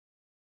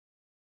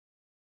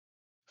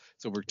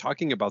So we're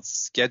talking about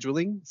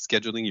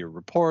scheduling your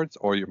reports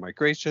or your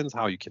migrations,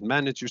 how you can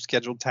manage your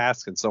scheduled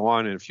tasks and so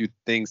on, and a few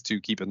things to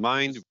keep in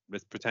mind.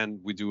 Let's pretend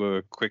we do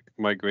a quick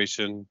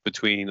migration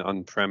between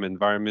on-prem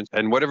environments,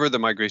 and whatever the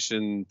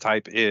migration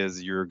type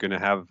is, you're going to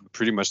have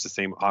pretty much the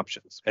same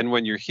options. And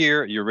when you're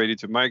here, you're ready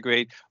to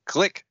migrate,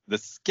 click the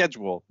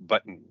schedule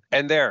button,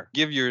 and there,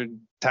 give your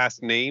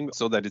task name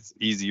so that it's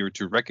easier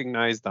to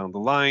recognize down the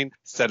line,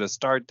 set a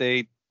start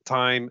date,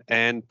 time,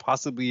 and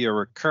possibly a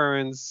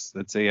recurrence,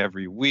 let's say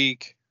every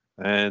week,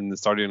 and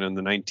starting on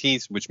the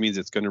 19th, which means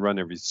it's going to run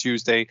every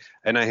Tuesday,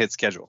 and I hit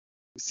schedule.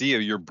 See,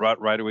 you're brought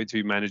right away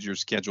to manage your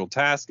scheduled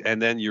task,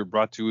 and then you're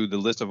brought to the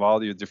list of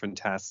all your different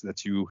tasks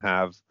that you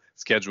have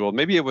scheduled.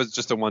 Maybe it was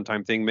just a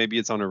one-time thing, maybe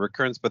it's on a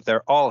recurrence, but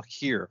they're all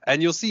here.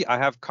 And you'll see I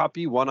have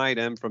copy one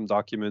item from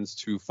documents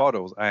to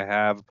photos. I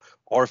have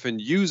orphan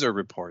user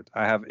report.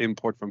 I have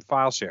import from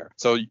file share.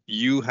 So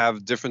you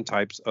have different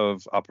types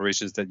of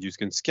operations that you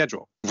can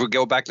schedule. If we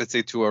go back, let's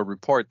say, to a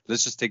report,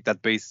 let's just take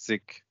that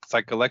basic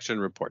site collection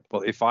report.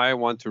 Well, if I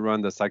want to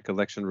run the site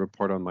collection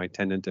report on my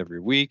tenant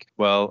every week,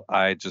 well,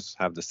 I just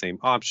have the same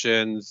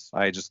options.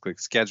 I just click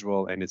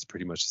schedule and it's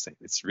pretty much the same.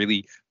 It's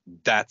really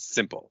that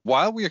simple.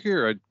 While we're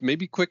here,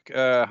 maybe quick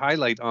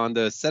highlight on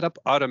the setup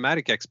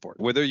automatic export.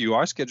 Whether you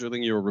are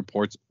scheduling your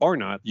reports or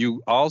not,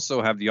 you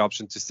also have the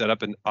option to set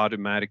up an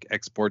automatic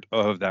export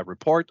of that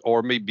report,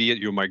 or maybe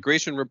your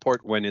migration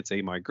report when it's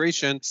a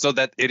migration, so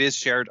that it is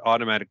shared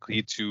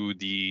automatically to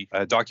the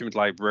document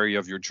library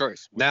of your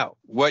choice. Now,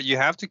 what you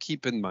have to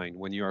keep in mind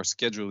when you are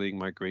scheduling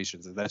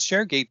migrations is that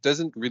ShareGate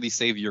doesn't really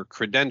save your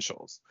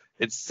credentials.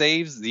 It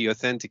saves the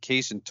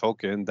authentication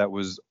token that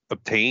was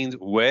obtained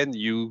when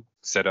you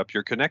set up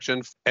your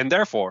connection. And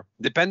therefore,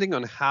 depending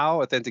on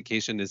how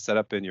authentication is set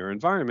up in your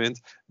environment,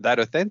 that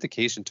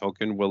authentication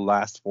token will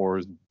last for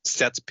a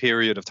set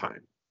period of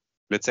time.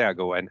 Let's say I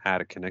go and add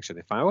a connection.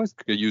 If I always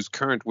use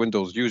current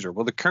Windows user,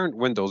 well, the current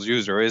Windows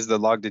user is the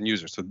logged in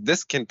user. So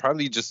this can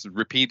probably just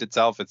repeat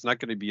itself. It's not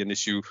going to be an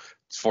issue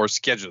for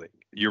scheduling.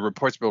 Your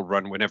reports will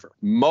run whenever.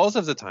 Most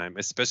of the time,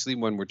 especially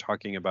when we're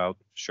talking about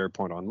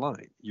SharePoint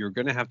Online, you're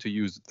going to have to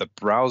use the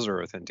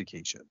browser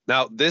authentication.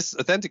 Now, this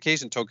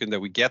authentication token that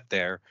we get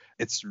there,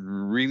 it's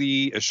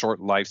really a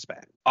short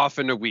lifespan,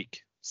 often a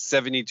week,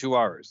 72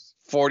 hours.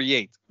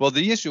 48. Well,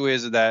 the issue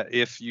is that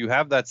if you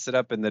have that set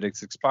up and that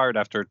it's expired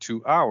after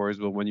 2 hours,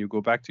 well, when you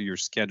go back to your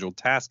scheduled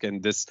task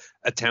and this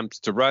attempts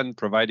to run,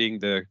 providing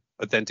the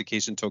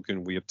authentication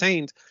token we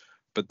obtained,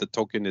 but the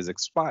token is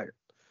expired,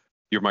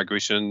 your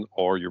migration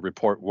or your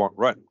report won't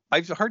run.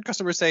 I've heard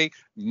customers say,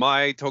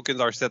 my tokens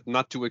are set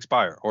not to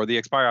expire, or they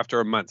expire after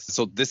a month.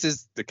 So this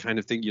is the kind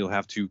of thing you'll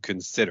have to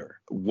consider.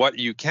 What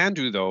you can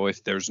do, though,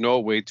 if there's no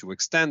way to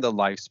extend the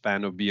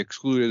lifespan or be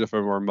excluded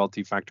from our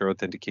multi-factor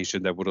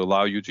authentication that would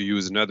allow you to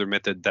use another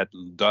method that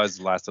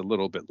does last a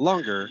little bit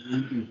longer,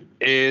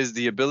 is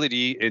the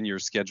ability in your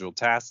scheduled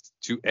tasks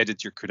to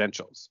edit your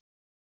credentials.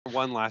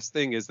 One last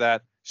thing is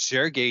that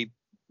ShareGate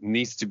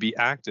needs to be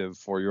active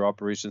for your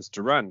operations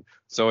to run.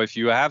 So if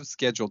you have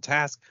scheduled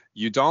tasks,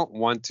 you don't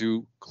want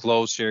to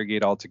close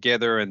ShareGate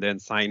altogether and then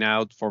sign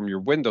out from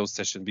your Windows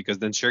session, because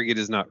then ShareGate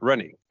is not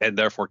running and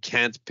therefore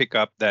can't pick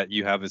up that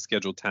you have a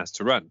scheduled task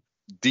to run.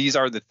 These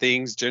are the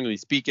things, generally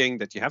speaking,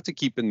 that you have to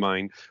keep in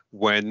mind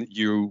when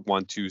you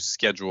want to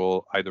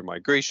schedule either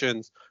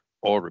migrations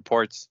or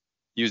reports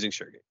using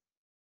ShareGate.